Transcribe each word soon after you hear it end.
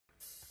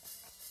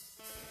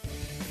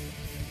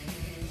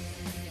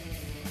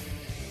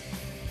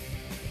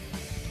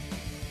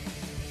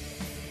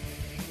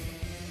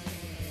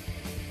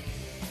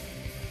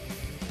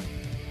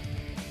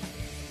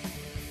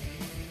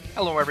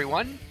Hello,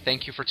 everyone.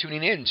 Thank you for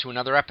tuning in to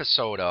another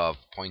episode of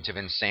Point of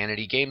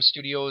Insanity Game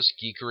Studios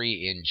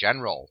Geekery in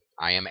General.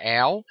 I am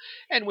Al,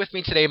 and with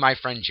me today, my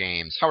friend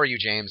James. How are you,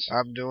 James?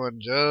 I'm doing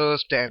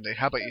just dandy.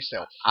 How about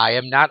yourself? I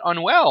am not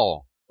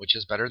unwell, which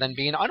is better than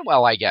being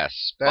unwell, I guess.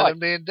 Better But than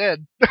being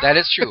dead. that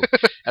is true.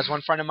 As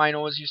one friend of mine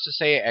always used to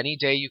say, any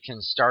day you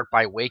can start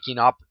by waking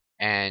up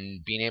and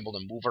being able to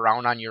move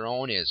around on your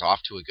own is off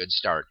to a good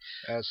start.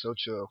 That's so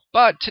true.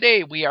 But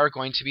today we are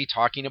going to be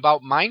talking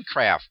about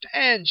Minecraft,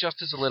 and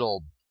just as a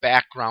little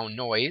background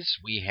noise,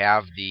 we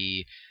have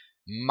the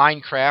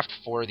Minecraft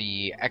for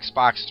the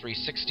Xbox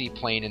 360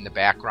 playing in the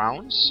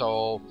background.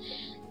 So,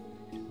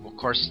 of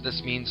course,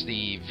 this means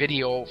the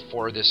video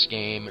for this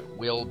game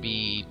will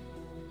be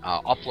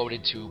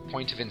uploaded to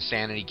Point of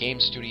Insanity Game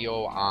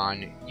Studio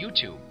on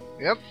YouTube.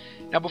 Yep.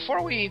 Now,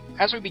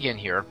 as we begin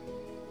here,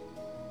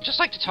 I'd just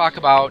like to talk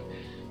about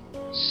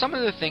some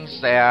of the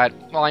things that,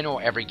 well, I know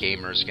every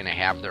gamer is going to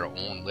have their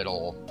own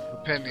little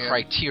Opinion.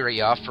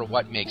 criteria for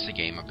what makes a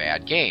game a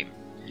bad game.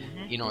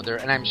 Mhm. You know,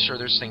 and I'm sure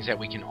there's things that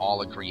we can all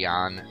agree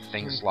on.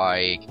 Things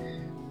like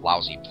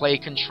lousy play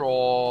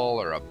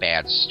control, or a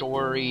bad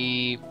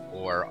story,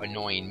 or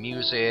annoying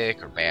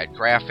music, or bad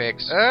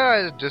graphics.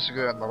 I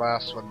disagree on the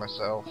last one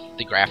myself.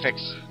 The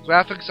graphics,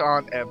 Graphics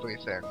on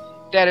everything.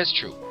 that is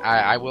true.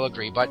 I will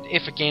agree. But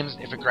if the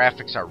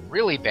graphics are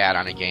really bad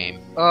on a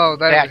game, Oh,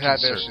 that that can had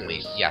certainly,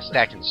 issues. yes,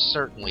 that can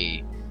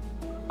certainly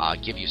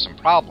give you some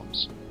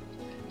problems.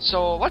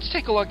 So let's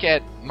take a look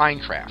at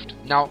Minecraft.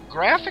 Now,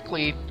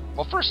 graphically,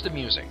 well, first the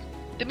music.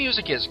 The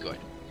music is good.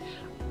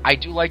 I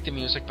do like the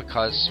music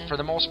because, for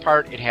the most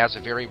part, it has a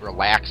very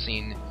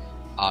relaxing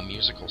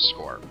musical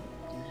score.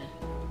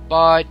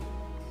 But,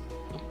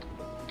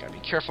 gotta be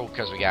careful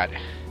because we got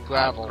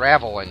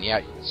gravel, and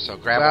so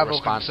gravel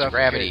responds can to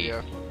gravity.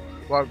 suffocate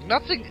you. Well,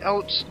 nothing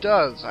else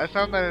does. I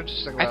found that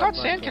interesting. I about thought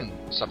sand Minecraft.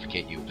 can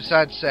suffocate you.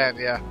 Besides sand,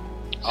 yeah.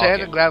 Sand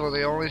Okay. and gravel are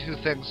the only two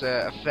things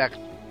that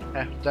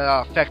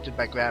are affected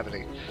by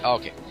gravity.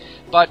 Okay.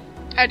 But,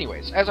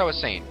 anyways, as I was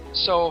saying,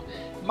 so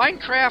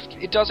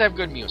Minecraft, it does have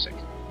good music.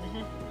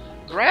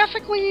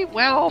 Graphically,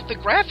 well, the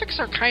graphics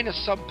are kind of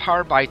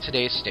subpar by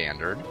today's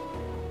standard.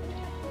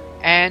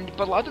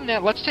 But other than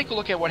that, let's take a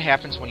look at what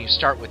happens when you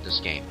start with this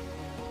game.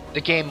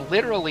 The game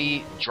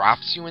literally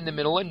drops you in the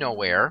middle of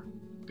nowhere.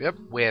 Yep.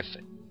 With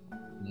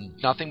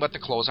nothing but the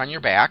clothes on your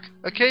back.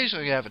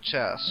 Occasionally you have a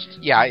chest.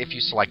 Yeah, if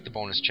you select the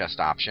bonus chest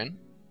option.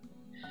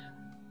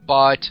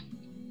 But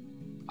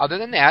other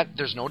than that,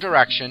 there's no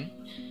direction.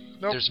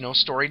 Nope. There's no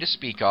story to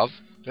speak of.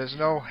 There's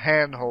no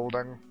hand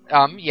holding.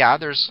 Yeah,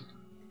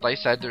 like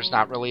I said, there's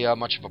not really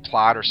much of a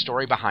plot or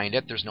story behind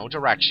it. There's no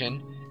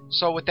direction.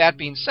 So with that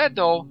being said,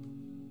 though,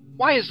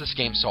 why is this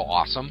game so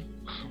awesome?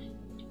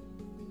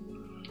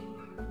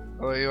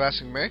 Oh, are you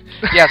asking me?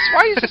 Yes,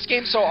 why is this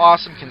game so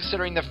awesome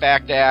considering the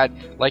fact that,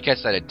 like I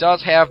said, it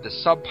does have the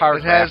subpar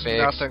It has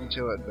graphics. nothing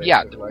to it, basically.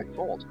 Yeah,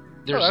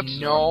 there's that's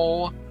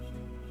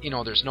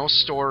there's no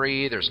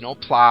story, there's no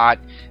plot,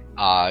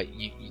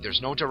 there's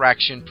no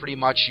direction. Pretty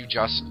much you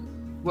just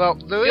Well,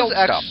 build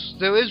stuff.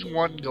 there is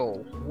one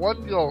goal.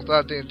 One goal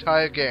throughout the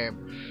entire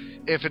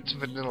game, if it's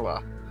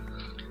vanilla.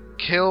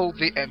 Kill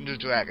the Ender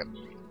Dragon.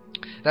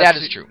 That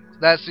is true.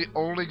 That's the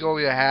only goal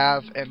you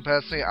have, and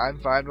personally, I'm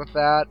fine with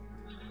that.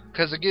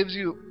 Because it gives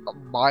you a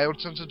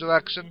mild sense of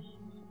direction,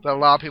 but a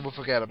lot of people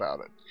forget about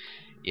it.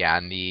 Yeah,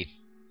 and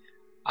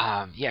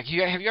have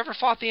you ever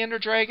fought the Ender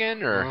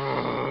Dragon?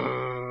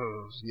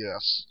 Or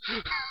Yes.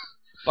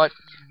 But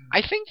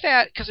I think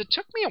that, because it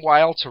took me a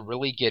while to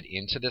really get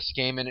into this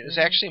game, and it was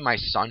actually my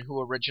son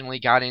who originally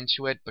got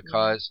into it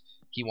because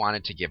he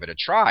wanted to give it a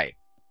try.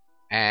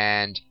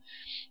 And,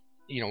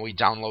 we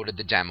downloaded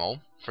the demo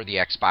for the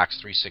Xbox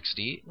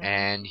 360,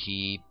 and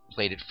he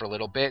played it for a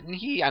little bit, and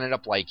he ended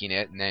up liking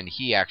it, and then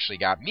he actually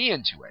got me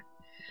into it.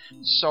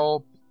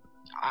 So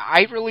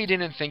I really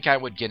didn't think I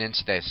would get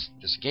into this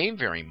game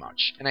very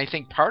much. And I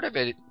think part of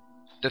it,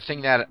 the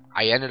thing that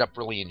I ended up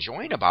really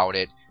enjoying about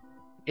it,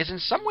 is in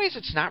some ways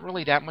it's not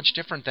really that much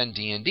different than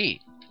D&D.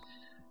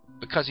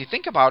 Because you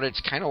think about it,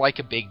 it's kind of like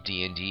a big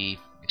D&D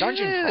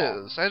dungeon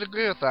crawl. I'd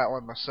agree with that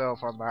one myself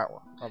on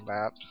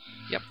that.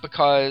 Yep,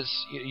 because,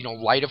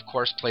 light, of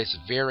course, plays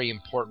a very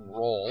important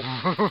role,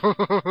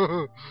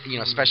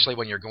 especially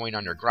when you're going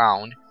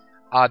underground.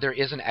 There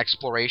is an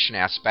exploration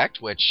aspect,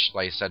 which,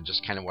 like I said,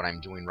 just kind of what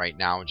I'm doing right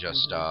now,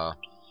 just,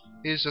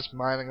 He's just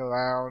mining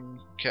around,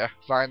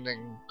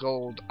 finding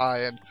gold,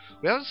 iron.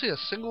 We haven't seen a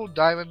single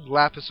diamond,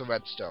 lapis, or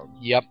redstone.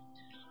 Yep.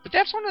 But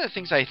that's one of the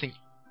things I think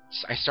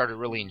I started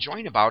really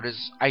enjoying about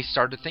is I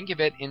started to think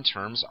of it in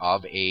terms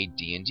of a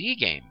D&D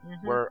game,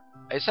 where,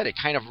 I said, it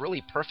kind of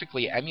really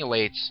perfectly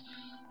emulates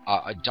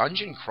a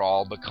dungeon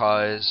crawl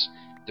because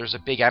there's a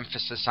big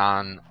emphasis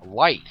on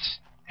light,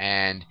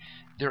 and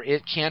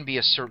it can be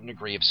a certain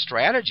degree of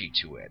strategy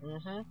to it.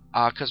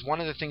 Because one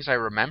of the things I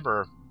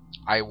remember,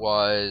 I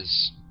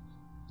was,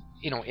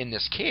 in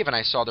this cave, and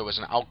I saw there was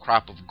an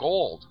outcrop of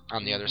gold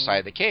on the other side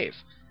of the cave.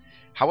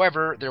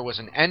 However, there was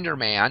an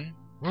Enderman,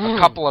 a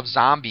couple of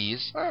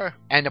zombies,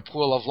 and a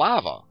pool of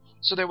lava.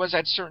 So there was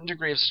that certain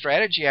degree of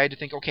strategy. I had to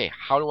think, okay,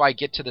 how do I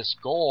get to this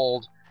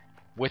gold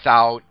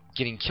without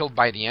getting killed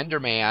by the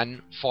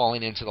Enderman,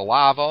 falling into the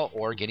lava,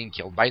 or getting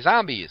killed by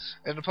zombies?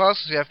 In the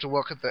process, you have to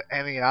work at the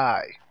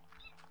NEI.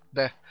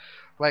 The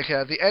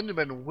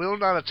Enderman will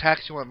not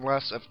attack you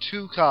unless of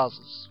two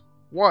causes.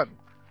 One,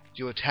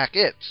 you attack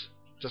it,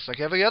 just like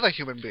every other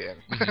human being.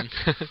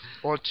 Mhm.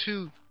 Or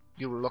two,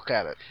 you look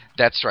at it.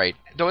 That's right.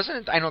 Though isn't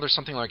it, I know there's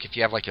something like if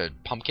you have like a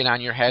pumpkin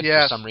on your head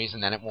Yes. for some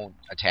reason, then it won't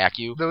attack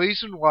you. The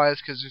reason why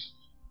is because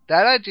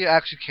that idea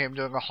actually came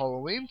during a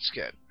Halloween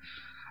skit.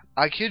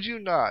 I kid you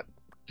not.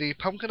 The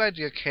pumpkin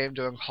idea came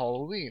during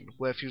Halloween,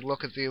 where if you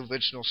look at the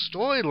original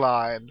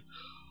storyline,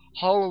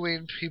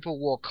 Halloween people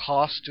wore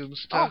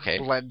costumes to Okay.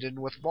 blend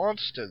in with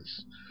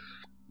monsters.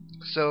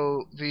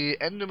 So the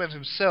Enderman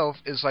himself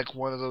is like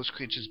one of those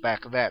creatures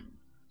back then.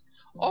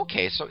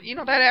 Okay, so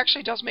that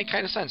actually does make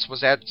kind of sense.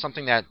 Was that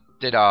something that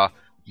did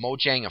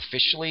Mojang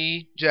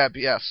officially? Jeb,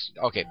 yes.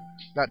 Okay,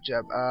 Not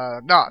Jeb,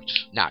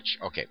 Notch. Notch.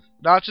 Okay.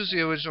 Notch is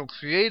the original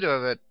creator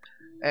of it,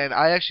 and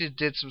I actually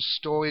did some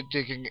story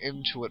digging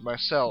into it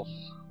myself,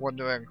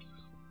 wondering,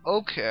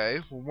 okay,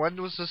 when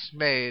was this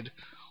made?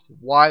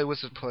 Why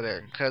was it put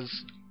in?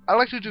 Because I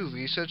like to do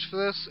research for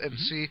this and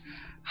see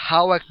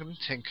how I can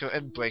tinker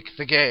and break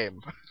the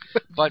game.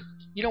 But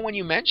when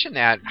you mention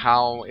that,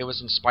 how it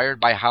was inspired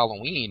by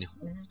Halloween,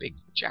 big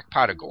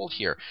jackpot of gold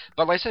here.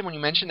 But like I said, when you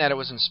mention that it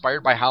was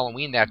inspired by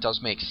Halloween, that does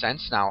make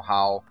sense now.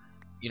 How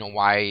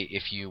why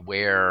if you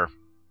wear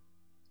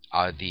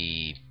a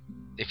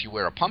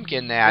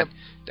pumpkin, that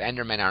the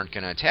Endermen aren't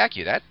going to attack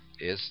you. That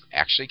is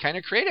actually kind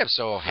of creative.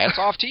 So hats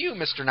off to you,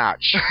 Mr.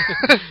 Notch.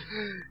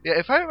 Yeah,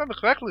 if I remember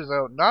correctly,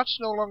 though, Notch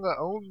no longer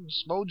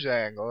owns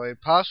Mojang, or he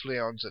partially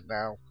owns it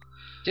now.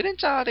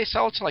 Didn't they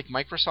sell it to like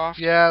Microsoft?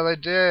 Yeah, they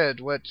did,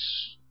 which,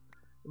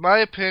 in my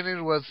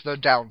opinion, was the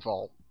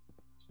downfall.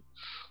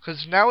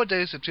 Because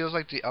nowadays it feels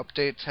like the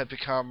updates have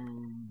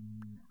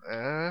become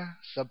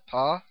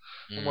subpar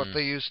from what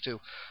they used to.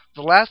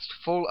 The last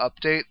full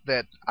update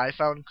that I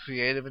found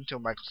creative until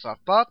Microsoft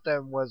bought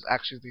them was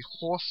actually the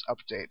horse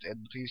update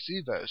in the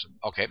PC version.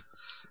 Okay.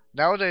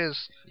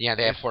 Nowadays... Yeah,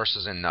 they have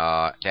horses in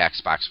the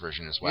Xbox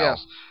version as well.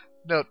 Yes.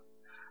 No,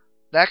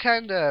 that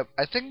kind of...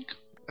 I think,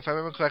 if I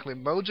remember correctly,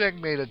 Mojang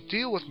made a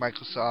deal with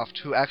Microsoft,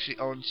 who actually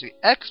owns the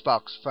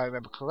Xbox, if I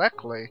remember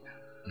correctly,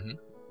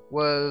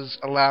 was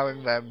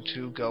allowing them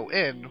to go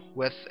in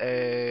with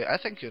a... I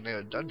think you're near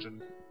a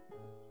dungeon.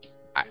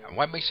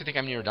 What makes you think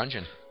I'm near a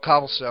dungeon?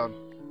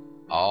 Cobblestone.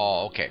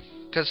 Oh, okay.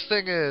 Because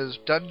thing is,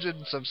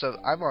 dungeons themselves...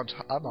 I'm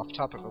off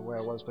topic of where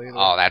I was, but either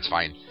Oh, way. that's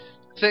fine.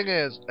 Thing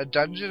is, a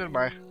dungeon in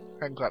my...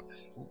 Hang on.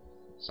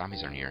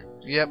 Zombies are near.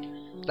 Yep,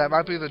 that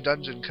might be the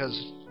dungeon,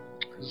 because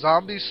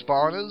zombie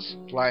spawners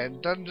lie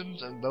in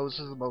dungeons, and those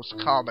are the most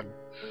common.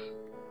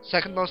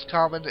 Second most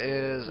common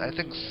is, I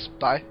think,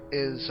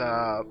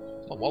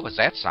 Well, what was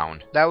that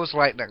sound? that was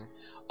lightning.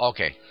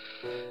 Okay.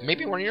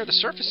 Maybe we're near the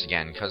surface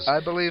again, because...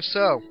 I believe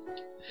so.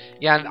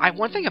 Yeah, and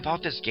one thing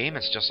about this game,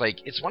 it's just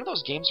like, it's one of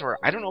those games where,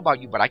 I don't know about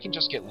you, but I can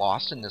just get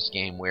lost in this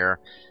game where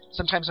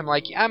sometimes I'm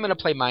like, I'm going to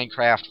play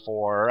Minecraft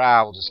for,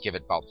 we'll just give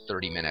it about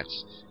 30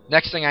 minutes.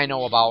 Next thing I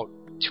know, about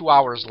 2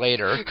 hours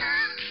later...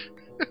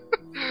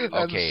 I'm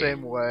Okay. the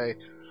same way.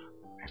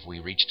 Have we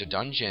reached a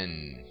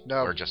dungeon?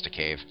 No. Or just a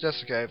cave?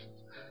 Just a cave.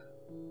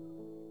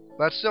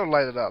 But still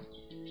light it up.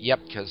 Yep,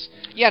 because...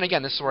 Yeah, and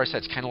again, this is where I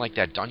said it's kind of like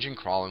that dungeon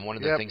crawl, and one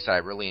of the Yep. things that I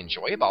really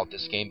enjoy about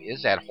this game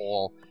is that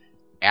whole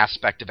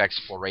aspect of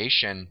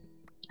exploration,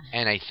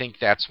 and I think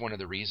that's one of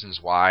the reasons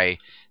why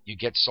you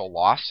get so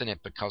lost in it,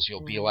 because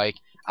you'll be like,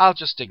 I'll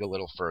just dig a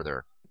little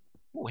further.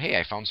 Oh, hey,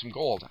 I found some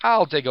gold.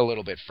 I'll dig a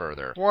little bit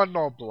further. One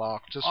more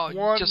block. Just Oh,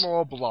 one just-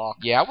 more block.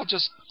 Yeah, we'll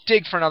just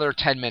dig for another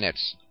 10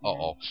 minutes.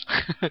 Uh-oh.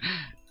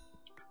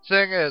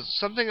 Thing is,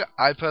 something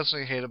I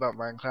personally hate about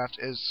Minecraft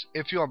is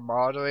if you're a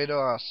moderator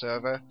on a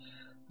server,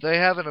 they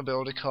have an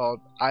ability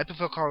called, I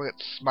prefer calling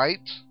it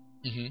Smite.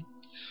 hmm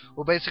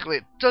Well, basically,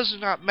 it does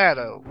not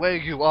matter where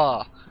you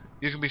are,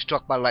 you can be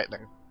struck by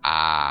lightning.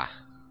 Ah.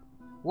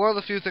 One of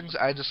the few things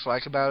I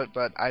dislike about it,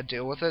 but I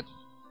deal with it,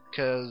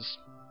 because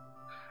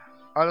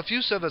on a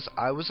few servers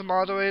I was a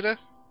moderator,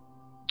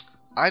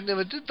 I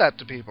never did that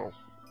to people.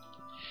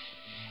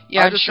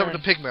 Yeah, I I'm just sure. shoved a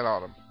pigment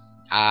on them,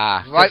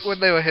 Ah. right 'cause- when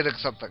they were hitting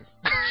something.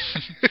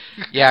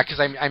 Yeah, because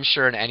I'm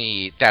sure in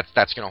any...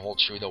 That's going to hold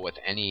true, though, with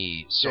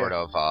any sort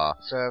of...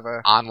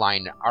 Server.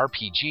 online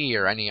RPG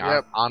or any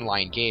Yep.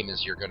 online game,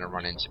 is you're going to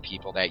run into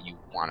people that you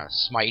want to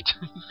smite.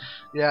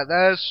 Yeah,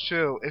 that is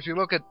true. If you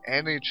look at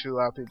any true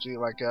RPG,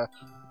 like,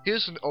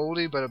 here's an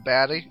oldie but a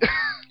baddie,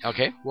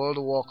 Okay. World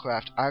of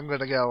Warcraft. I'm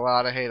gonna get a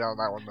lot of hate on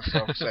that one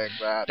myself saying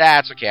that.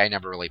 That's okay. I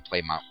never really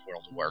played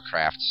World of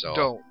Warcraft, so...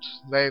 Don't.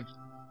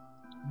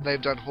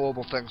 They've done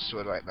horrible things to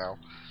it right now.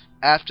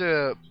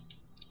 After,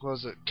 what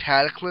was it,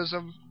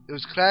 Cataclysm? It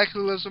was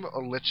Cataclysm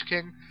or Lich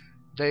King.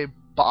 They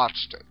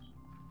botched it.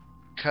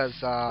 Because,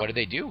 What did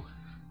they do?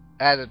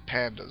 added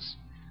pandas.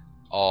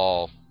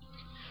 Oh...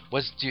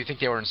 Do you think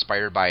they were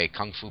inspired by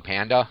Kung Fu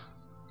Panda?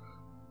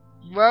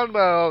 Round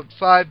about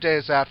 5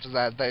 days after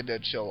that, they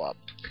did show up.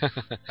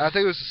 I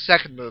think it was the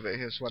second movie.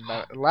 Here's one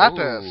that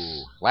Lapis.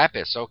 Ooh,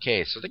 Lapis.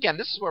 Okay, so again,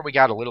 this is where we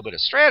got a little bit of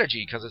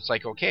strategy because it's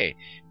like, okay,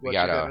 we What you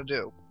gotta gonna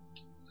do?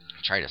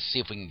 try to see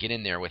if we can get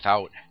in there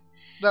without.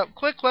 Now,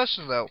 quick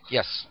question though: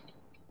 Yes.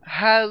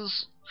 how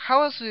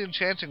has the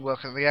enchanting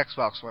worked in the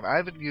Xbox One? I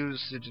haven't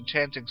used the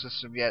enchanting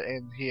system yet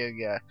in here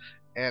yet,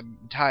 and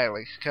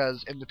entirely,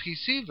 because in the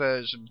PC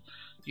version,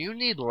 you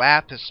need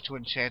Lapis to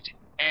enchant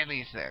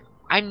anything.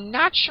 I'm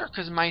not sure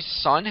because my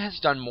son has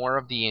done more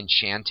of the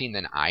enchanting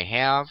than I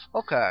have.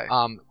 Okay.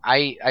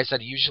 I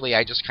said usually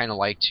I just kind of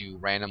like to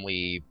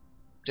randomly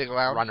Dig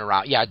around. run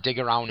around, yeah, dig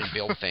around and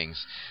build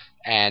things.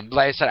 And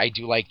like I said, I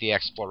do like the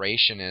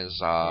exploration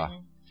is,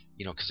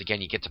 you know, because again,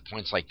 you get to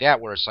points like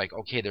that where it's like,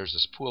 okay, there's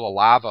this pool of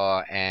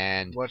lava,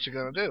 and What you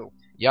gonna do?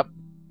 yep.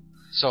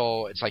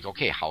 So it's like,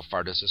 okay, how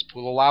far does this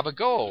pool of lava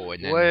go?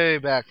 And then, Way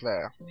back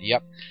there.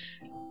 yep.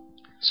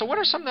 So what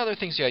are some of the other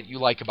things that you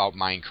like about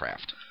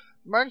Minecraft?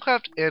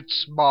 Minecraft,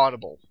 it's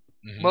moddable.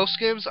 Mhm. Most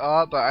games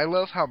are, but I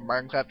love how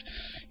Minecraft,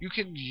 you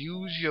can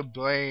use your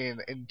brain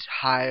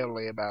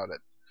entirely about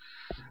it.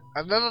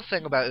 Another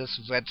thing about it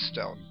is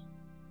redstone,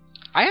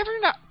 I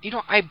haven't, you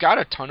know, I've got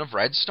a ton of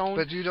redstone.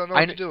 but you don't know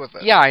I what kn- to do with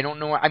it. Yeah, I don't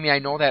know. I mean, I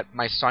know that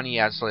my son, he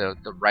has the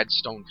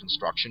redstone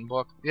construction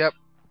book. Yep.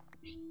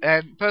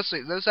 And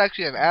personally, there's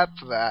actually an app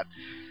for that,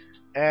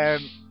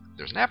 and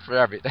There's an app for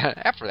app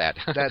for that.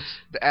 that's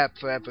the app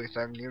for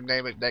everything. You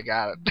name it, they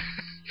got it.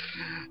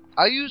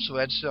 I use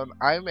redstone.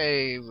 I'm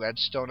a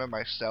redstoner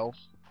myself.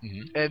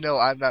 Mhm. And no,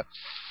 I'm not.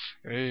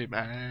 Hey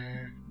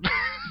man.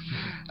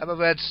 I'm a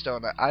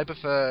redstoner. I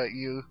prefer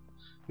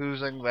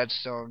using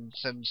redstone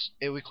since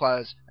it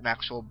requires an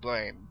actual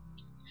brain.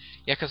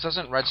 Yeah, because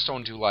doesn't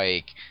redstone do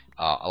like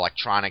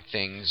electronic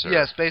things? Or...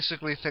 Yes,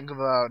 basically think of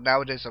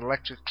nowadays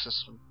electric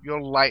system.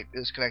 Your light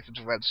is connected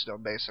to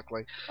redstone,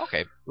 basically.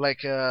 Okay.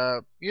 Like,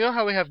 you know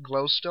how we have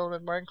glowstone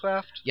in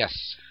Minecraft?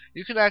 Yes.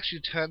 You can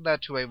actually turn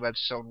that to a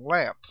redstone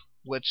lamp,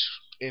 which,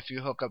 if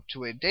you hook up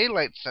to a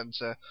daylight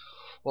sensor,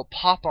 will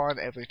pop on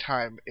every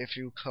time if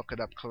you hook it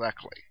up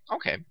correctly.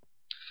 Okay.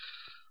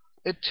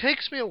 It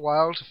takes me a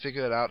while to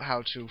figure it out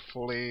how to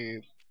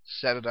fully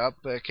set it up,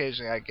 but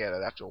occasionally I get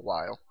it after a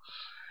while.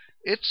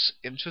 It's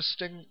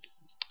interesting,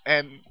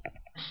 and,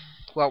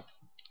 well,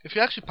 if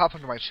you actually pop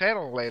into my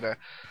channel later,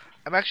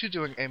 I'm actually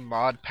doing a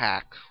mod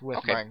pack with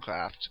Okay.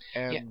 Minecraft,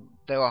 and Yeah.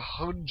 there are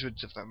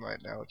hundreds of them right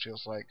now, it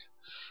feels like.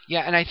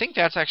 Yeah, and I think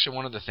that's actually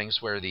one of the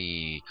things where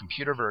the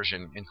computer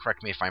version, and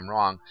correct me if I'm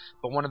wrong,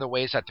 but one of the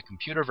ways that the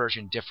computer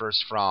version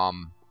differs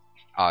from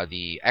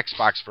the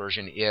Xbox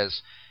version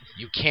is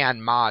you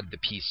can mod the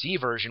PC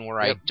version,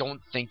 where Yep. I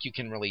don't think you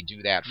can really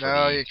do that for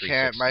No, the you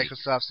can't. 360.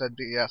 Microsoft said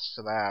yes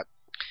to that.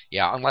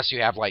 Yeah, unless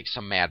you have like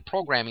some mad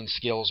programming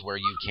skills where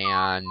you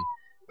can,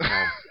 you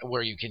know,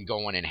 where you can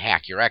go in and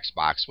hack your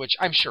Xbox, which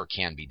I'm sure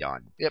can be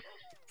done.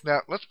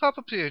 Now, let's pop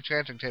up to your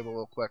enchanting table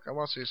real quick. I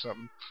want to see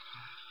something.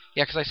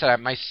 Yeah, because I said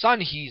my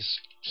son, he's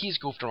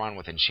goofed around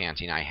with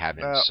enchanting. I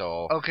haven't,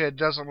 so Okay, it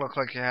doesn't look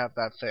like you have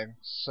that thing.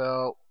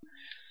 So,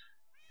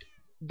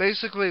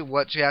 basically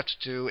what you have to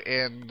do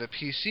in the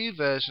PC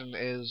version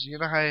is, you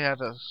know how you have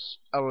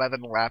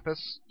 11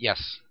 lapis?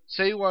 yes.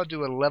 Say you want to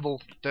do a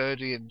level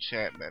 30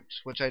 enchantment,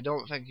 which I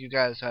don't think you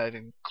guys are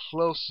even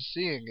close to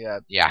seeing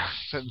yet, Yeah.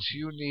 since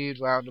you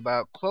need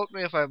roundabout, quote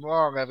me if I'm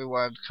wrong,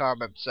 everyone in the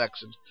comment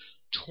section,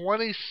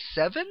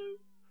 27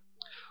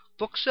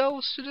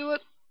 bookshelves to do it?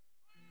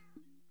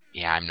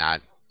 Yeah, I'm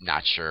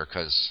not sure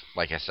because,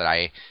 like I said,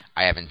 I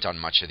haven't done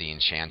much of the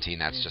enchanting.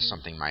 That's just Mhm.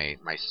 something my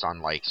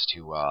son likes to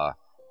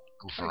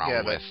goof I around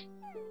get with.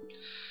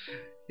 it.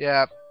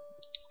 Yeah.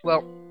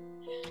 Well,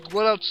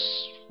 what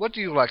else? What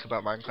do you like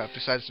about Minecraft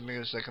besides the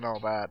music and all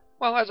that?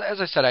 Well, as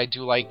I said, I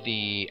do like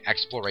the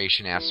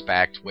exploration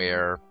aspect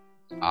where,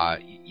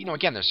 you know,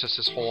 again, there's just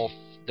this whole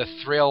the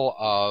thrill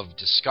of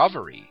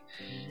discovery,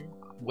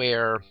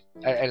 where,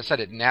 as I said,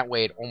 in that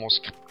way, it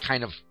almost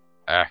kind of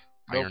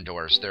iron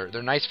doors. They're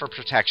nice for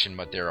protection,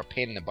 but they're a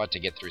pain in the butt to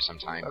get through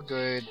sometimes.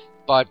 Agreed.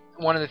 But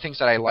one of the things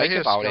that I like hear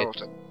a about it,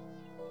 skeleton.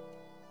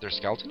 there's a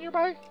skeleton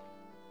nearby.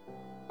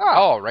 Ah.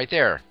 Oh, right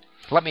there.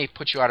 Let me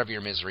put you out of your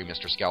misery,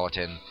 Mr.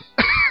 Skeleton.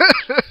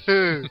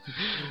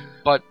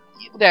 But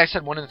like I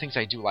said, one of the things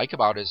I do like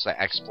about it is the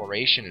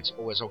exploration. It's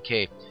always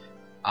okay.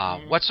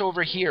 What's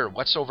over here?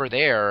 What's over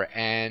there?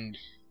 And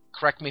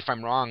correct me if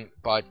I'm wrong,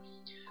 but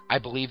I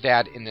believe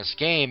that in this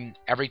game,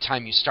 every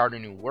time you start a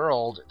new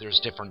world, there's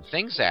different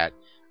things that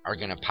are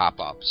going to pop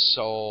up.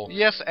 So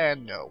Yes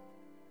and no.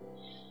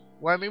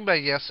 What I mean by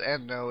yes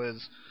and no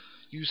is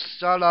you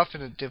start off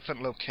in a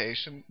different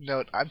location.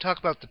 Note, I'm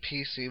talking about the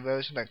PC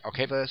version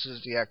Okay.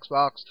 versus the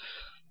Xbox.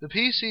 The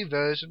PC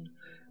version,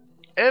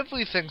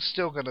 everything's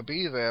still going to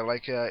be there.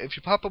 Like, if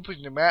you pop up in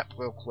your map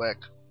real quick,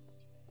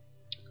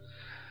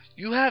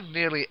 you have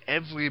nearly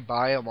every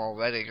biome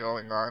already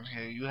going on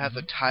here. You have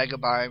the taiga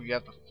biome, you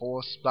have the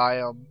forest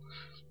biome.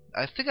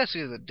 I think I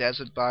see the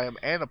desert biome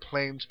and a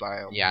plains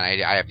biome. yeah,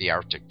 and I have the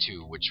Arctic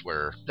too, which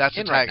we're That's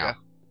a in right taiga. now.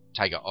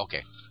 Taiga,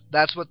 okay.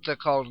 That's what they're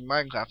called in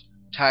Minecraft.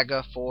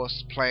 taiga,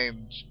 forest,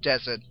 plains,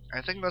 desert.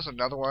 I think there's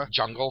another one.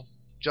 Jungle.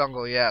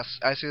 Jungle, yes.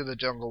 I see the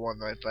jungle one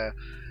right there.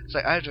 It's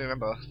like, I have to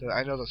remember.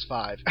 I know there's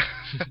 5.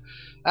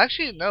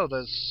 Actually, no,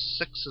 there's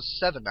 6 or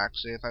 7,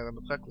 actually, if I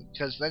remember correctly.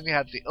 Because then you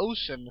have the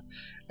ocean,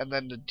 and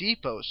then the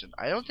deep ocean.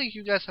 I don't think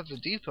you guys have the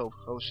deep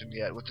ocean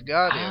yet with the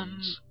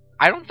Guardians.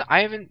 I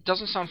haven't.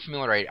 Doesn't sound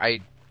familiar. Right? I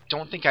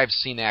don't think I've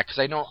seen that because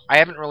I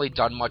haven't really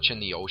done much in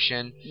the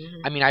ocean.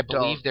 Mm-hmm. I mean, I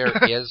believe there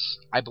is.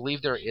 I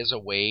believe there is a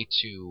way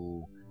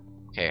to.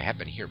 Okay, I have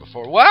been here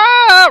before.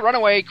 Wah! Run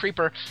away,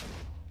 creeper.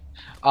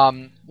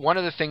 One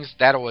of the things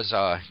that was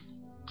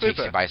takes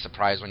you by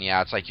surprise when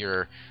it's like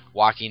you're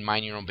walking,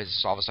 minding your own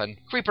business, all of a sudden,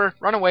 creeper,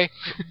 run away.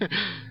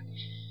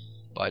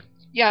 But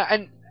yeah,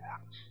 and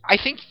I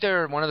think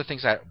one of the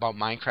things about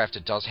Minecraft,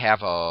 it does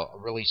have a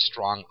really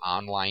strong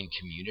online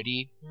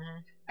community. Mm-hmm.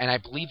 And I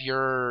believe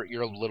you're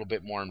a little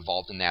bit more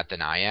involved in that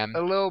than I am.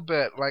 A little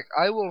bit. Like,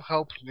 I will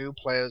help new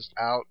players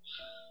out.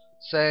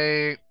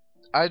 Say,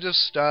 I just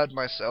started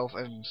myself,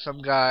 and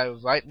some guy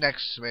right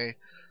next to me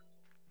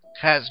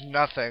has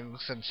nothing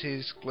since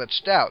he's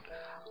glitched out.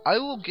 I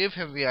will give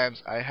him the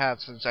items I have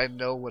since I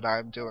know what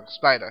I'm doing.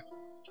 Spider.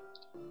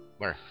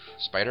 Where?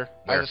 Spider?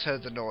 Where? I just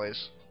heard the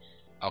noise.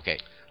 Okay.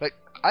 Like,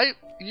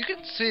 you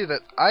can see that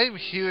I'm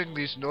hearing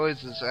these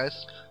noises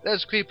as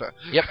there's creeper.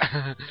 Yep.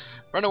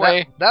 Run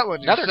away. That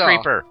one you Another saw.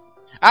 creeper.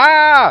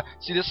 Ah!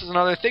 See, this is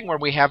another thing where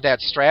we have that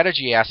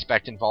strategy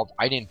aspect involved.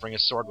 I didn't bring a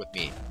sword with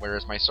me. Where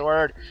is my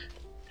sword?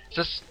 Is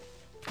this...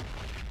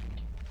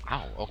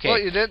 Ow, okay. Well,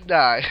 you didn't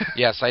die.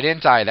 Yes, I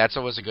didn't die. That's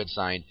always a good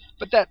sign.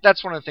 But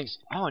that's one of the things.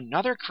 Oh,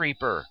 another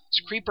creeper.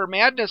 It's creeper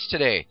madness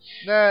today.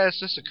 Nah, it's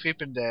just a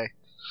creeping day.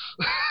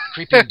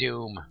 Creeping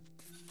doom.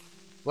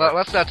 Well,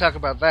 let's not talk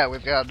about that.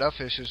 We've got enough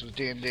issues with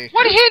D&D.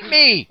 What hit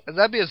me? And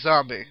that'd be a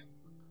zombie.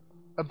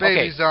 A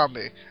baby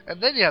zombie.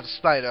 And then you have a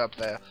spider up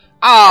there.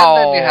 Oh,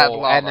 and then you have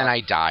lava. And then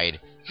I died.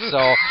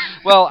 So,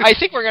 well, I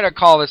think we're going to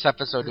call this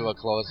episode to a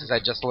close. This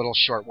is just a little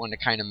short one to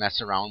kind of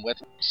mess around with.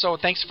 So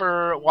thanks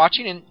for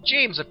watching. And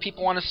James, if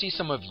people want to see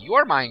some of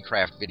your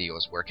Minecraft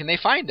videos, where can they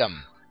find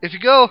them? If you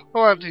go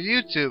onto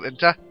YouTube and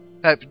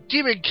type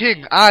Demon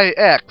King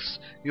IX,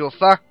 you'll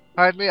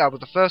find me. I was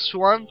the first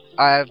one.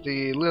 I have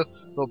the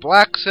little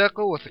black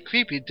circle with a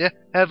creepy,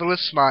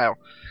 devilish smile.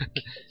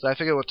 So I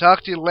figure we'll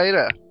talk to you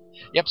later.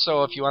 Yep,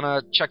 so if you want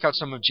to check out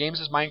some of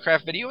James's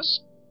Minecraft videos,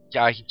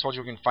 he told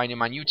you we can find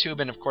him on YouTube,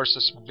 and of course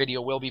this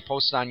video will be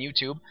posted on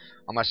YouTube,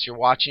 unless you're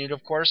watching it,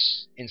 of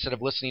course. Instead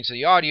of listening to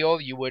the audio,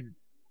 you would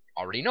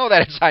already know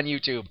that it's on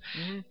YouTube.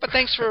 Mm-hmm. But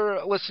thanks for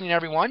listening,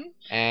 everyone,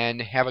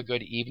 and have a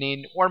good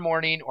evening, or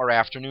morning, or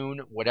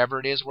afternoon, whatever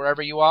it is,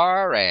 wherever you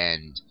are,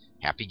 and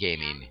happy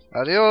gaming.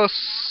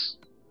 Adios.